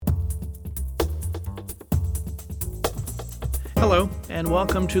Hello, and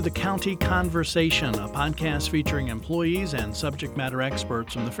welcome to the County Conversation, a podcast featuring employees and subject matter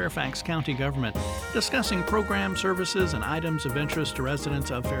experts from the Fairfax County government discussing programs, services, and items of interest to residents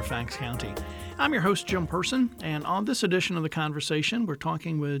of Fairfax County. I'm your host, Jim Person, and on this edition of the Conversation, we're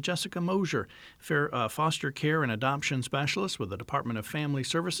talking with Jessica Moser, foster care and adoption specialist with the Department of Family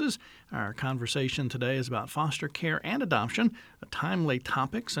Services. Our conversation today is about foster care and adoption, a timely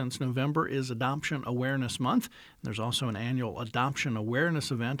topic since November is Adoption Awareness Month. There's also an annual adoption awareness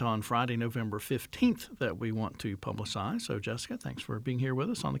event on Friday, November 15th that we want to publicize. So, Jessica, thanks for being here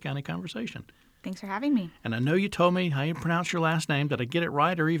with us on the County Conversation. Thanks for having me. And I know you told me how you pronounce your last name. Did I get it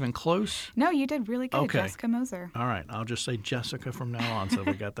right or even close? No, you did really good, Okay. Jessica Moser. All right. I'll just say Jessica from now on, so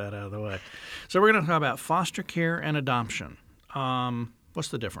we got that out of the way. So we're going to talk about foster care and adoption. What's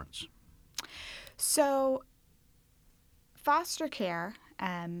the difference? So foster care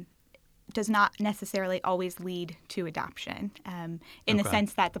does not necessarily always lead to adoption in the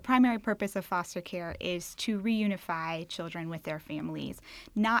sense that the primary purpose of foster care is to reunify children with their families,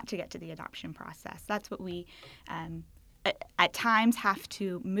 not to get to the adoption process. That's what we at times have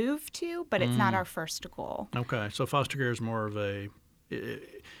to move to, but it's not our first goal. Okay. So foster care is more of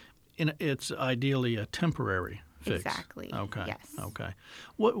it's ideally a temporary fix. Exactly. Okay. Yes. Okay.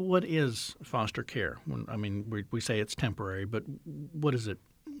 What is foster care? We say it's temporary, but what is it?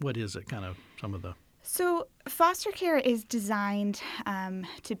 What is it? Kind of some of the. So foster care is designed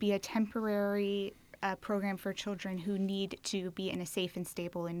to be a temporary program for children who need to be in a safe and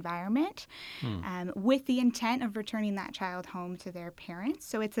stable environment with the intent of returning that child home to their parents.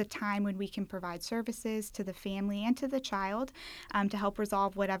 So it's a time when we can provide services to the family and to the child to help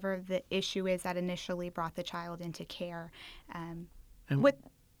resolve whatever the issue is that initially brought the child into care. I'm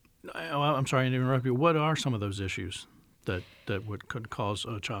sorry to interrupt you. What are some of those issues that could cause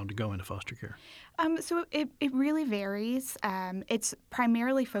a child to go into foster care? So it really varies. It's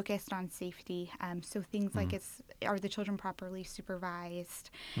primarily focused on safety. So things like are the children properly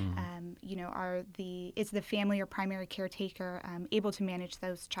supervised? Is the family or primary caretaker able to manage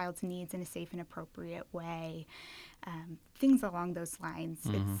those child's needs in a safe and appropriate way? Things along those lines.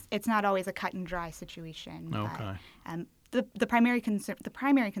 It's not always a cut and dry situation. Okay. But, the primary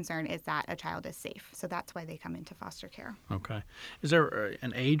concern is that a child is safe, so that's why they come into foster care. Okay. Is there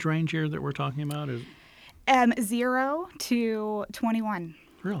an age range here that we're talking about? 0 to 21.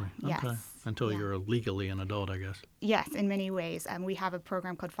 Really? Yes. Okay. Until you're legally an adult, I guess. Yes, in many ways. We have a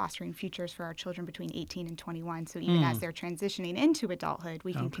program called Fostering Futures for our children between 18 and 21. So even as they're transitioning into adulthood,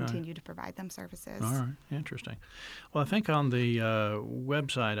 we can continue to provide them services. All right. Interesting. Well, I think on the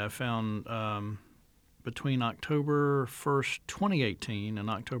website I found between October 1st, 2018 and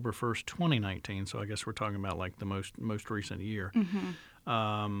October 1st, 2019, so I guess we're talking about like the most recent year,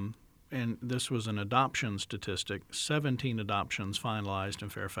 and this was an adoption statistic, 17 adoptions finalized in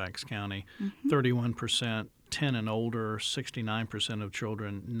Fairfax County, 31% 10 and older, 69% of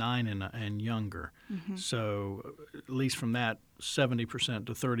children 9 and younger. So at least from that, 70%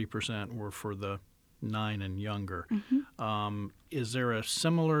 to 30% were for the 9 and younger. Is there a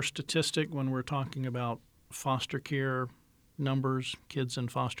similar statistic when we're talking about foster care numbers, kids in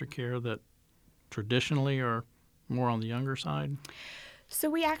foster care that traditionally are more on the younger side? So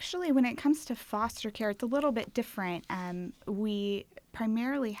we actually, when it comes to foster care, it's a little bit different. We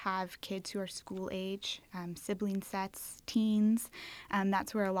primarily have kids who are school age, sibling sets, teens.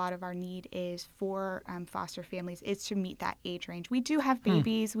 That's where a lot of our need is for foster families, is to meet that age range. We do have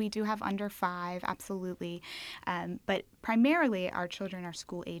babies. We do have under 5, absolutely. But primarily our children are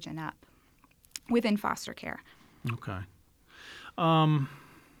school age and up within foster care. Okay. I'm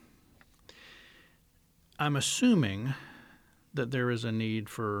assuming that there is a need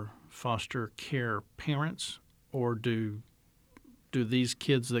for foster care parents, or do these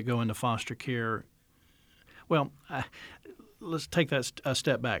kids that go into foster care – well, let's take that a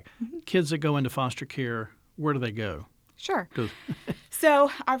step back. Kids that go into foster care, where do they go? Sure.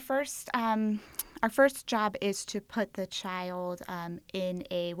 So our first job is to put the child in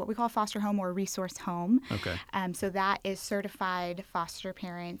a what we call a foster home or a resource home. Okay. So that is certified foster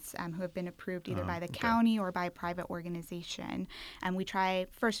parents who have been approved either by the county or by a private organization. And we try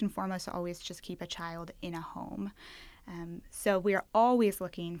first and foremost to always just keep a child in a home. So we are always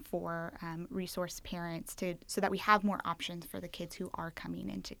looking for resource parents so that we have more options for the kids who are coming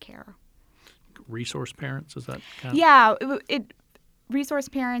into care. Resource parents, is that kind of? Yeah, resource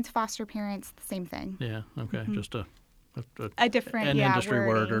parents, foster parents, the same thing. Yeah, okay, just a different industry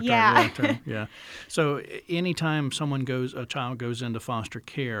word or term. Yeah. So anytime a child goes into foster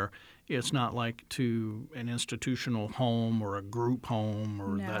care, it's not like to an institutional home or a group home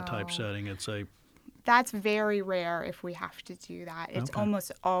or that type setting. It's a That's very rare if we have to do that. It's Okay.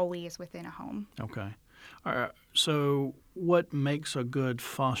 almost always within a home. Okay. All right. So, what makes a good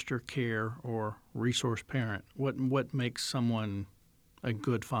foster care or resource parent? What makes someone a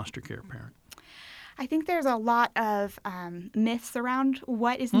good foster care parent? I think there's a lot of myths around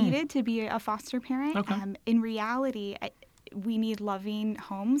what is needed to be a foster parent. Okay. In reality, we need loving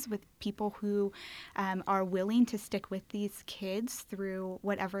homes with people who are willing to stick with these kids through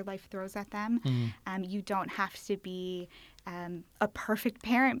whatever life throws at them. You don't have to be a perfect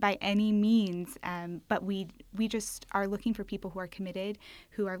parent by any means, but we just are looking for people who are committed,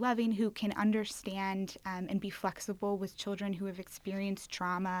 who are loving, who can understand and be flexible with children who have experienced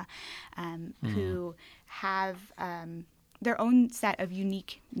trauma, who have their own set of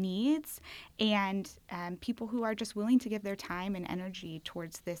unique needs, and people who are just willing to give their time and energy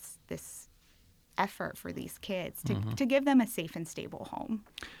towards this effort for these kids to give them a safe and stable home.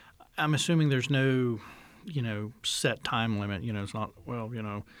 I'm assuming there's no, set time limit. It's not,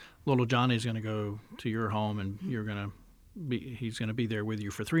 little Johnny's going to go to your home and he's going to be there with you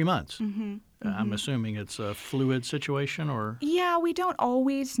for 3 months. I'm assuming it's a fluid situation, or? Yeah, we don't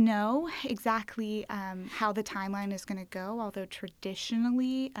always know exactly how the timeline is going to go, although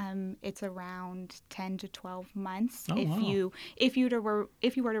traditionally it's around 10 to 12 months Oh, wow. if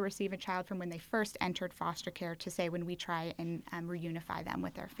you were to receive a child from when they first entered foster care to, say, when we try and reunify them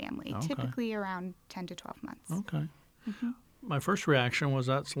with their family. Okay. Typically around 10 to 12 months. Okay. My first reaction was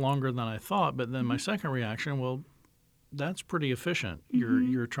that's longer than I thought, but then my second reaction, well, that's pretty efficient.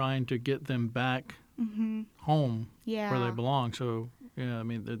 You're trying to get them back home where they belong. So I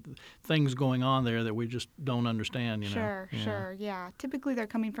mean, things going on there that we just don't understand. Sure. Yeah. Typically, they're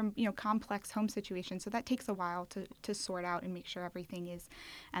coming from complex home situations, so that takes a while to sort out and make sure everything is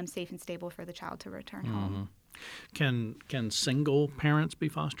safe and stable for the child to return home. Can single parents be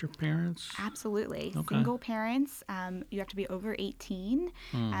foster parents? Absolutely. Okay. Single parents, you have to be over 18.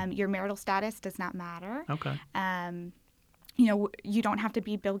 Your marital status does not matter. Okay. You don't have to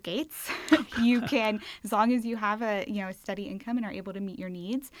be Bill Gates. You can, as long as you have a steady income and are able to meet your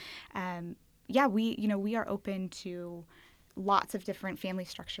needs. We are open to lots of different family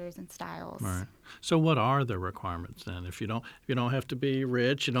structures and styles. Right. So what are the requirements then? If you don't have to be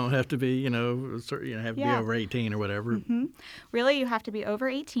rich, you don't have to be have to be over 18 or whatever. Really, you have to be over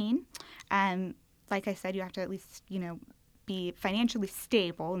 18. Like I said, you have to at least be financially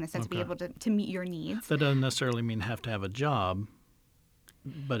stable in the sense to be able to meet your needs. That doesn't necessarily mean have to have a job,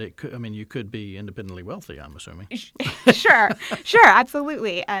 but it could. I mean, you could be independently wealthy, I'm assuming. Sure,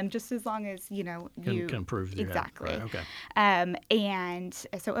 absolutely. Just as long as you can prove you exactly. Have, right, okay. And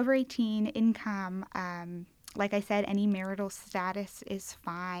so over 18, income. Like I said, any marital status is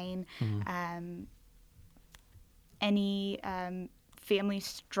fine. Any family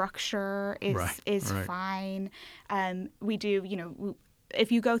structure is fine. We do, if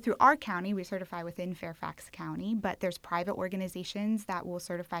you go through our county, we certify within Fairfax County, but there's private organizations that will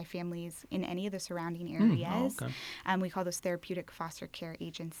certify families in any of the surrounding areas. We call those therapeutic foster care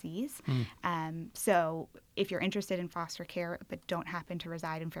agencies. So if you're interested in foster care but don't happen to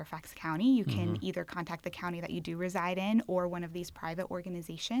reside in Fairfax County, you can either contact the county that you do reside in or one of these private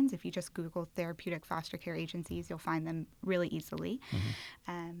organizations. If you just Google therapeutic foster care agencies, you'll find them really easily.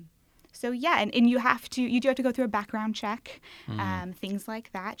 So yeah, and you do have to go through a background check, things like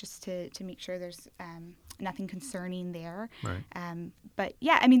that, just to make sure there's nothing concerning there. Right. But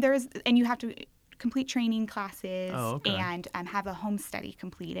yeah, I mean and you have to complete training classes and have a home study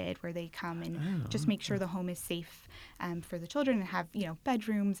completed where they come and just make sure the home is safe for the children and have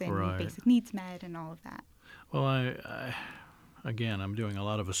bedrooms and basic needs met and all of that. Well, I'm doing a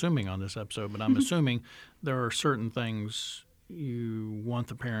lot of assuming on this episode, but I'm assuming there are certain things you want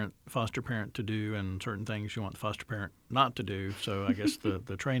the foster parent to do and certain things you want the foster parent not to do. So I guess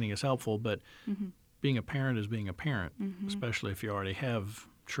the training is helpful, but being a parent is being a parent, especially if you already have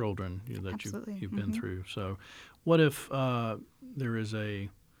children that you've been through. So what if there is a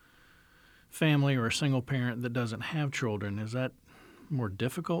family or a single parent that doesn't have children? Is that more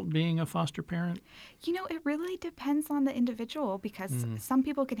difficult being a foster parent? It really depends on the individual because some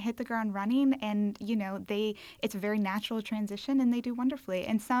people can hit the ground running and, it's a very natural transition and they do wonderfully.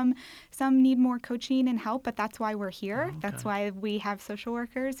 And some need more coaching and help, but that's why we're here. Okay. That's why we have social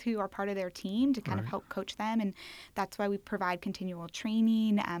workers who are part of their team to kind of help coach them. And that's why we provide continual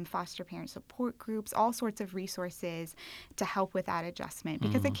training, foster parent support groups, all sorts of resources to help with that adjustment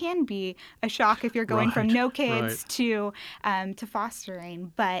because it can be a shock if you're going from no kids to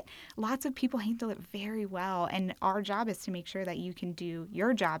fostering, but lots of people handle it very well, and our job is to make sure that you can do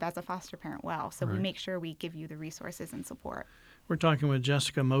your job as a foster parent well, so we make sure we give you the resources and support. We're talking with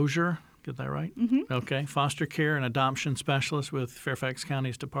Jessica Moser, Get that right? Mm-hmm. Okay. Foster care and adoption specialist with Fairfax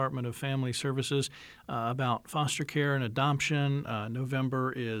County's Department of Family Services. About foster care and adoption,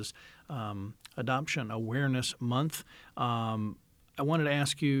 November is Adoption Awareness Month. I wanted to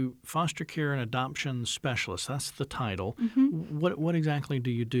ask you, foster care and adoption specialist, that's the title. Mm-hmm. What exactly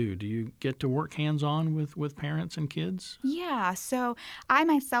do you do? Do you get to work hands-on with parents and kids? Yeah, so I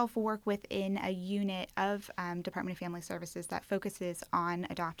myself work within a unit of Department of Family Services that focuses on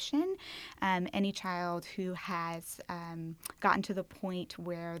adoption. Any child who has gotten to the point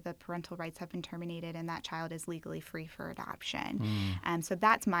where the parental rights have been terminated and that child is legally free for adoption. So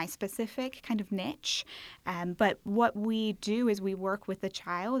that's my specific kind of niche. But what we do is we work with the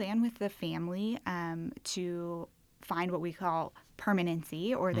child and with the family to find what we call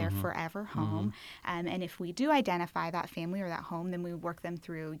permanency or their forever home. And if we do identify that family or that home, then we work them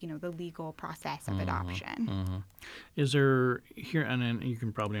through, the legal process of adoption. Is there here, and then you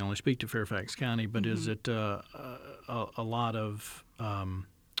can probably only speak to Fairfax County, but is it a lot of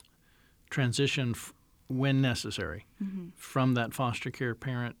transition when necessary from that foster care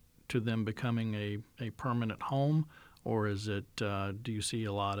parent to them becoming a permanent home? Or is it, do you see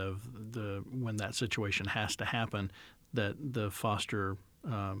a lot of when that situation has to happen, that the foster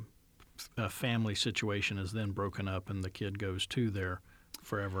family situation is then broken up and the kid goes to their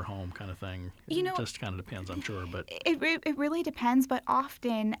forever home kind of thing? It just kind of depends, I'm sure. But it really depends, but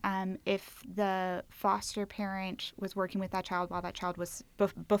often if the foster parent was working with that child while that child was,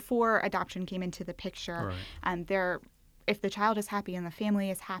 before adoption came into the picture, if the child is happy and the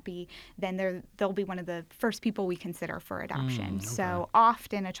family is happy, then they'll be one of the first people we consider for adoption. Okay. So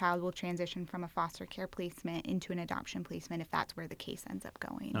often a child will transition from a foster care placement into an adoption placement if that's where the case ends up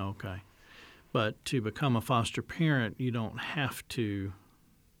going. Okay. But to become a foster parent, you don't have to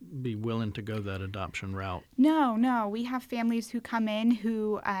be willing to go that adoption route. No. We have families who come in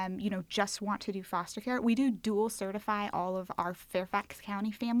who, just want to do foster care. We do dual certify all of our Fairfax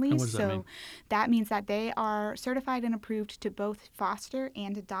County families. And what does that mean? That means that they are certified and approved to both foster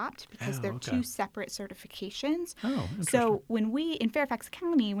and adopt because they're two separate certifications. Oh, interesting. So in Fairfax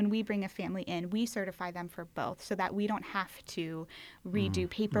County, when we bring a family in, we certify them for both so that we don't have to redo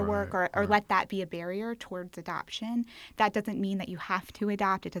paperwork or let that be a barrier towards adoption. That doesn't mean that you have to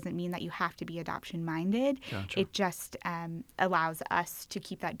adopt. It doesn't mean that you have to be adoption minded. Gotcha. It just allows us to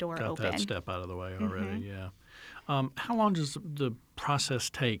keep that door open. Got that step out of the way already, yeah. How long does the process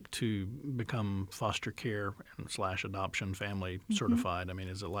take to become foster care / adoption family certified? I mean,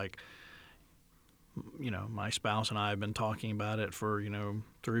 is it like, my spouse and I have been talking about it for,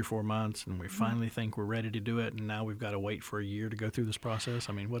 3 or 4 months, and we finally think we're ready to do it, and now we've got to wait for a year to go through this process?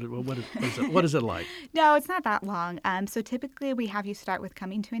 I mean, what is it like? No, it's not that long. So typically we have you start with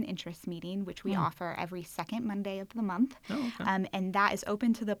coming to an interest meeting, which we offer every second Monday of the month. Oh, okay. And that is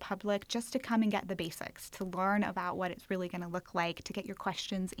open to the public just to come and get the basics, to learn about what it's really going to look like, to get your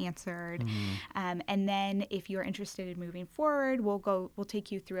questions answered. And then if you're interested in moving forward, we'll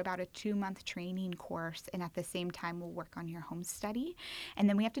take you through about a 2-month training course, and at the same time we'll work on your home study.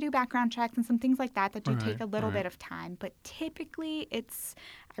 And then we have to do background checks and some things like that do take a little bit of time. But typically it's,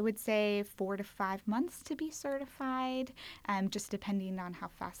 I would say, 4 to 5 months to be certified, just depending on how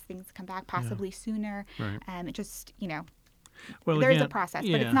fast things come back, possibly sooner. Right. It just, Well, there's again, a process,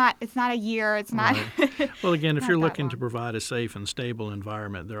 but it's not a year. It's not. Right. Well, again, if not you're that looking to long. provide a safe and stable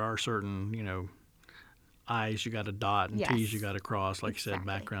environment, there are certain, I's you got to dot and Yes. T's you got to cross, like you said,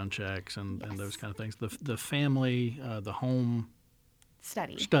 Exactly. background checks and those Yes. kind of things. The family, the home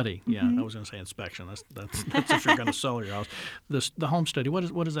Study. Yeah, I was going to say inspection. That's if you're going to sell your house. The home study.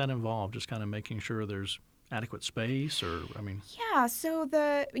 What does that involve? Just kind of making sure there's adequate space, or Yeah, so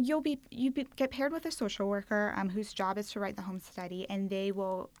get paired with a social worker whose job is to write the home study, and they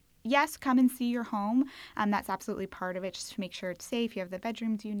will come and see your home. That's absolutely part of it, just to make sure it's safe. You have the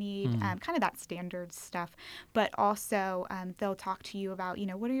bedrooms you need, kind of that standard stuff. But also, they'll talk to you about,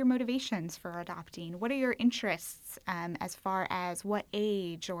 what are your motivations for adopting? What are your interests as far as what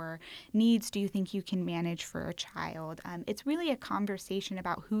age or needs do you think you can manage for a child? It's really a conversation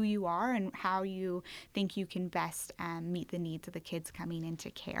about who you are and how you think you can best meet the needs of the kids coming into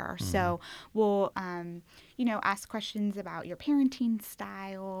care. So we'll, ask questions about your parenting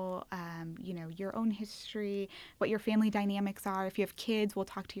style, your own history, what your family dynamics are. If you have kids, we'll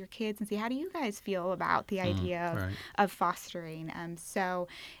talk to your kids and see, how do you guys feel about the idea of fostering?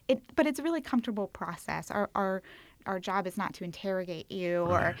 But it's a really comfortable process. Our job is not to interrogate you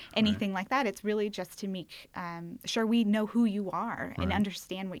or anything like that. It's really just to make sure we know who you are and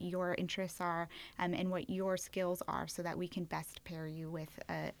understand what your interests are and what your skills are, so that we can best pair you with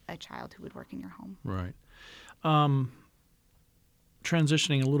a child who would work in your home. Right.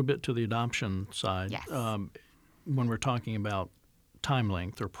 transitioning a little bit to the adoption side, Yes. when we're talking about time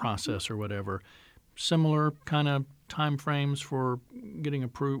length or process or whatever, similar kind of time frames for getting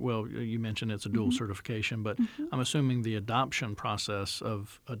approved? Well, you mentioned it's a dual certification, but I'm assuming the adoption process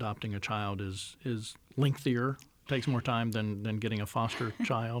of adopting a child is lengthier, takes more time than getting a foster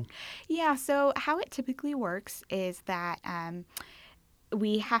child. Yeah, so how it typically works is that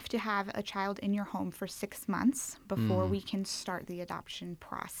we have to have a child in your home for 6 months before we can start the adoption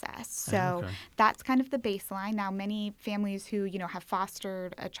process. So Okay. that's kind of the baseline. Now, many families who, have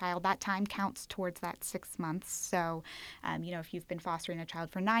fostered a child, that time counts towards that 6 months. So, if you've been fostering a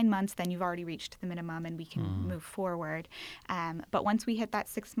child for 9 months, then you've already reached the minimum and we can move forward. But once we hit that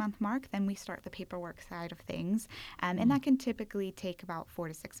 6-month mark, then we start the paperwork side of things. And that can typically take about 4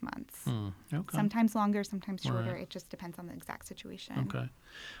 to 6 months. Okay. Sometimes longer, sometimes shorter. Right. It just depends on the exact situation. Okay.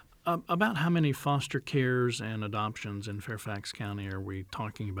 About how many foster cares and adoptions in Fairfax County are we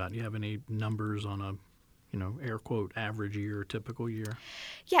talking about? Do you have any numbers on a, air quote, average year, typical year?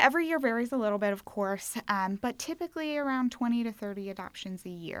 Yeah, every year varies a little bit, of course, but typically around 20 to 30 adoptions a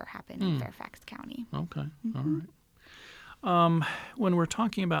year happen in Fairfax County. Okay. All right. When we're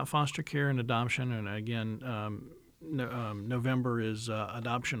talking about foster care and adoption, and again, November is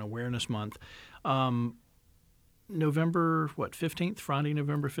Adoption Awareness Month. November 15th, Friday,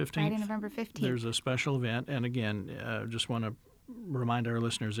 November 15th? Friday, November 15th. There's a special event. And again, just want to remind our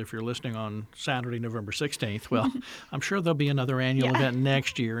listeners, if you're listening on Saturday, November 16th, well, I'm sure there'll be another annual event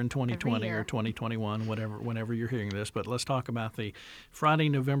next year in 2020 or 2021, whenever you're hearing this. But let's talk about the Friday,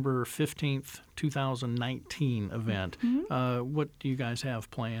 November 15th, 2019 event. What do you guys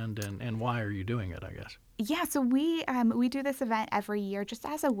have planned, and why are you doing it, I guess? Yeah, so we do this event every year just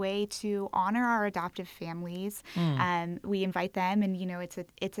as a way to honor our adoptive families. We invite them, and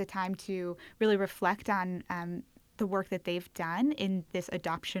it's a time to really reflect on the work that they've done in this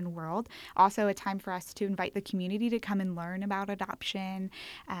adoption world. Also, a time for us to invite the community to come and learn about adoption,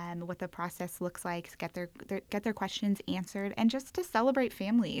 what the process looks like, get their questions answered, and just to celebrate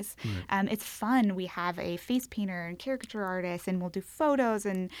families. Right. It's fun. We have a face painter and caricature artist, and we'll do photos.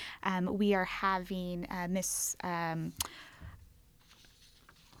 And we are having Miss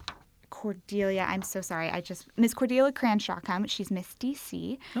Cordelia, I'm so sorry. Miss Cordelia Cranshaw come. She's Miss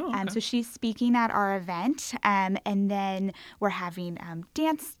DC. Oh, okay. So she's speaking at our event. And then we're having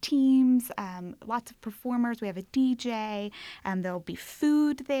dance teams, lots of performers. We have a DJ. There'll be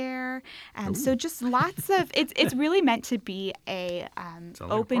food there. So just lots of, it's really meant to be a Sounds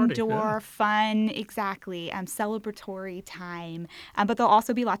like a open party, door, yeah. fun, exactly, celebratory time. But there'll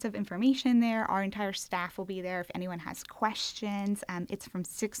also be lots of information there. Our entire staff will be there if anyone has questions. It's from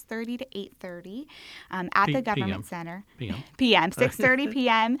 6:30 to 8:30 at the Government Center. PM, 6:30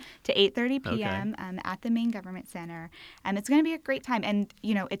 p.m. to 8:30 p.m. At the main Government Center. It's going to be a great time. And,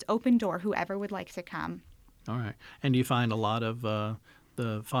 it's open door, whoever would like to come. All right. And do you find a lot of the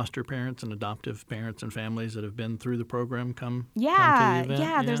foster parents and adoptive parents and families that have been through the program come to the event?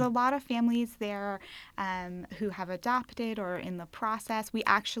 Yeah, there's a lot of families there who have adopted or in the process. We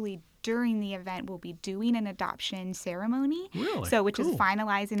actually, during the event, will be doing an adoption ceremony. Really? So, which is Cool.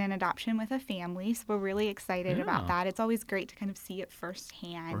 finalizing an adoption with a family. So we're really excited about Yeah. that. It's always great to kind of see it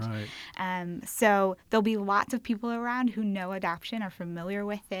firsthand. Right. So there'll be lots of people around who know adoption, are familiar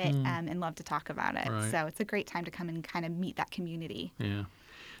with it, and love to talk about it. Right. So it's a great time to come and kind of meet that community. Yeah.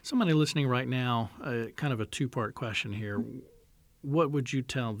 Somebody listening right now, kind of a two-part question here. What would you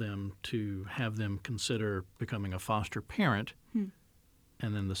tell them to have them consider becoming a foster parent?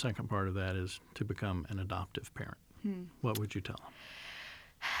 And then the second part of that is to become an adoptive parent. What would you tell them?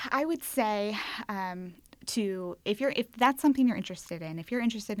 I would say if that's something you're interested in, if you're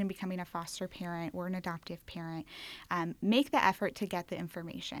interested in becoming a foster parent or an adoptive parent, make the effort to get the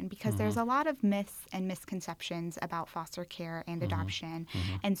information, because there's a lot of myths and misconceptions about foster care and adoption.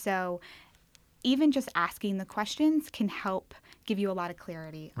 And so even just asking the questions can help give you a lot of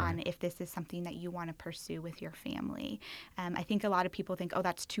clarity on if this is something that you want to pursue with your family. I think a lot of people think, oh,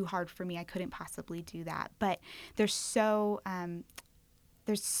 that's too hard for me. I couldn't possibly do that. But there's so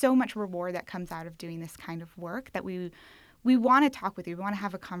much reward that comes out of doing this kind of work that we want to talk with you. We want to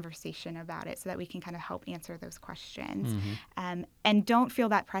have a conversation about it so that we can kind of help answer those questions. And don't feel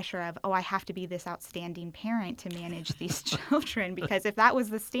that pressure of, oh, I have to be this outstanding parent to manage these children, because if that was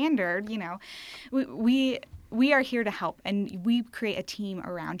the standard, we we are here to help, and we create a team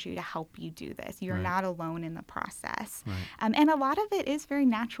around you to help you do this. You're Right. not alone in the process. Right. And a lot of it is very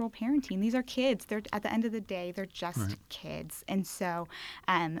natural parenting. These are kids. They're, at the end of the day, they're just Right. kids. And so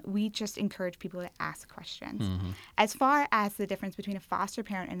we just encourage people to ask questions. Mm-hmm. As far as the difference between a foster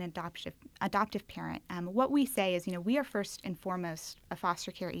parent and an adoptive parent, what we say is, we are first and foremost a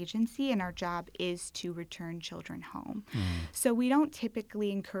foster care agency, and our job is to return children home. So we don't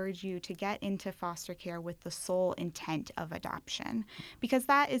typically encourage you to get into foster care with the sole intent of adoption, because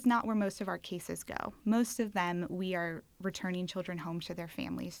that is not where most of our cases go. Most of them, we are returning children home to their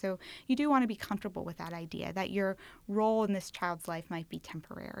families. So you do want to be comfortable with that idea that your role in this child's life might be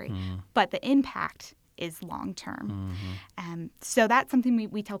temporary, but the impact is long term. So that's something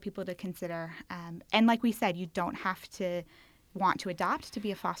we tell people to consider. And like we said, you don't have to want to adopt to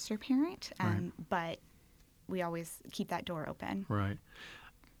be a foster parent, but we always keep that door open. Right.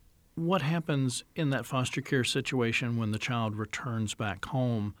 What happens in that foster care situation when the child returns back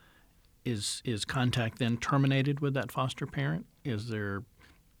home? Is contact then terminated with that foster parent? Is there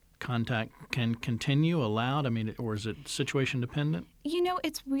contact can continue, allowed? I mean, or is it situation dependent?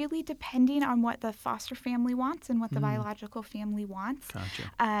 It's really depending on what the foster family wants and what the biological family wants.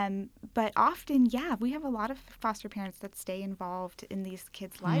 Gotcha. But often, we have a lot of foster parents that stay involved in these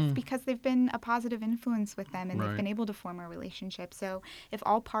kids' lives because they've been a positive influence with them and Right. they've been able to form a relationship. So if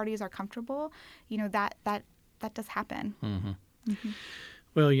all parties are comfortable, that does happen.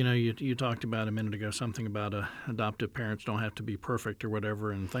 Well, you talked about a minute ago something about adoptive parents don't have to be perfect or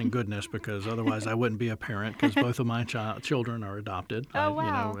whatever, and thank goodness, because otherwise I wouldn't be a parent, because both of my children are adopted. Oh,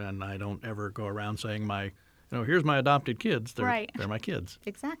 wow. And I don't ever go around saying here's my adopted kids. They're my kids.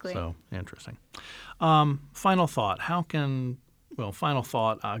 Exactly. So interesting. Final thought. Final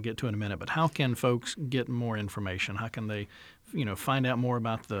thought I'll get to in a minute, but how can folks get more information? How can they find out more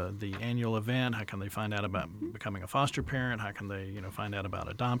about the annual event? How can they find out about becoming a foster parent? How can they find out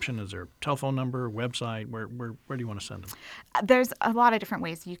about adoption? Is there a telephone number, website? Where do you want to send them? There's a lot of different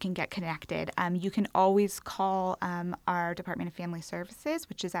ways you can get connected. You can always call our Department of Family Services,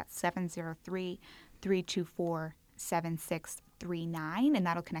 which is at 703-324-7639, and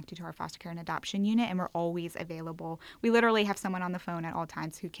that'll connect you to our foster care and adoption unit, and we're always available. We literally have someone on the phone at all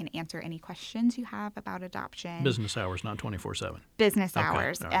times who can answer any questions you have about adoption. Business hours, not 24/7. Business Okay,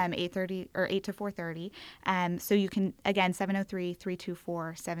 hours, all right. 8:30 or 8 to 4:30. So you can, again,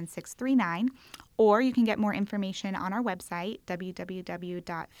 703-324-7639, or you can get more information on our website,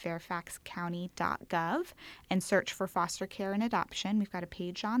 www.fairfaxcounty.gov, and search for foster care and adoption. We've got a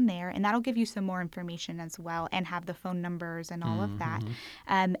page on there, and that'll give you some more information as well and have the phone numbers and all of that.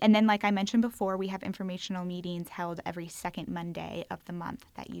 And then, like I mentioned before, we have informational meetings held every second Monday of the month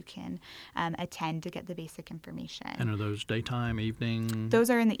that you can attend to get the basic information. And are those daytime, evening? Those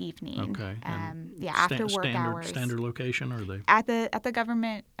are in the evening. Okay. And After work hours. Standard location, or are they? At the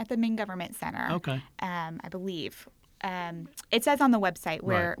main government center. Okay. I believe. It says on the website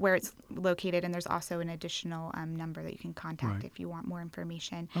where it's located, and there's also an additional number that you can contact Right. if you want more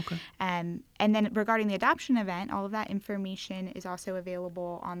information. Okay. And then regarding the adoption event, all of that information is also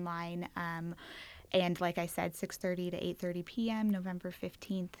available online. And like I said, 6:30 to 8:30 p.m., November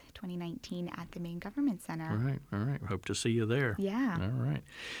 15th, 2019, at the Main Government Center. All right. Hope to see you there. Yeah. All right.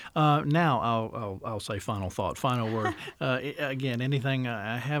 Now I'll say final thought, final word. Again, anything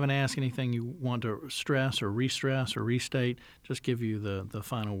I haven't asked, anything you want to stress or re-stress or restate, just give you the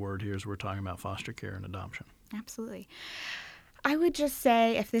final word here as we're talking about foster care and adoption. Absolutely. I would just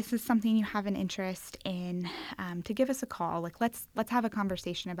say, if this is something you have an interest in, to give us a call. Let's have a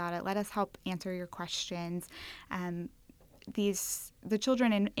conversation about it. Let us help answer your questions. The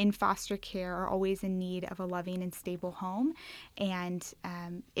children in foster care are always in need of a loving and stable home, and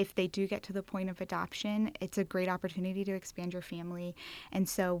if they do get to the point of adoption, it's a great opportunity to expand your family, and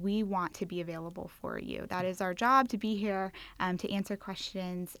so we want to be available for you. That is our job, to be here to answer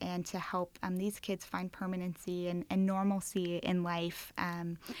questions and to help these kids find permanency and normalcy in life,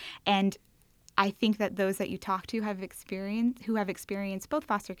 and I think that those that you talk to who have experienced both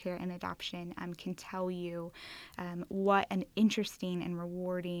foster care and adoption can tell you what an interesting and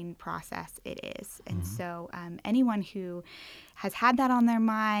rewarding process it is. And so anyone who has had that on their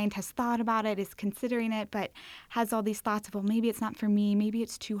mind, has thought about it, is considering it, but has all these thoughts of, well, maybe it's not for me, maybe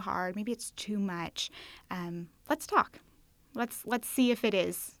it's too hard, maybe it's too much, let's talk. Let's see if it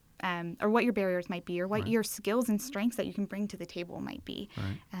is. Or what your barriers might be, or what your skills and strengths that you can bring to the table might be.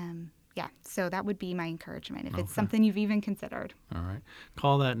 Right. So that would be my encouragement if it's something you've even considered. All right.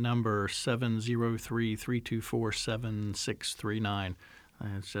 Call that number, 703-324-7639.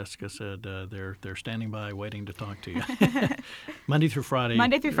 As Jessica said, they're standing by waiting to talk to you. Monday through Friday. 8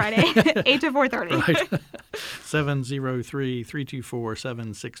 to 4:30. Right.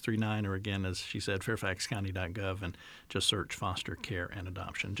 703-324-7639, or again, as she said, fairfaxcounty.gov, and just search foster care and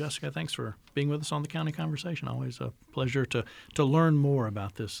adoption. Jessica, thanks for being with us on the County Conversation. Always a pleasure to learn more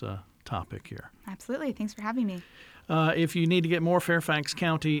about this topic here. Absolutely. Thanks for having me. If you need to get more Fairfax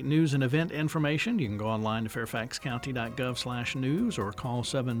County news and event information, you can go online to fairfaxcounty.gov/news or call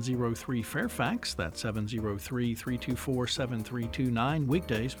 703-FAIRFAX. That's 703-324-7329,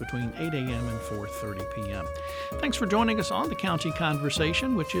 weekdays between 8 a.m. and 4:30 p.m. Thanks for joining us on the County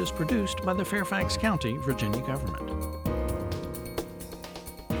Conversation, which is produced by the Fairfax County, Virginia government.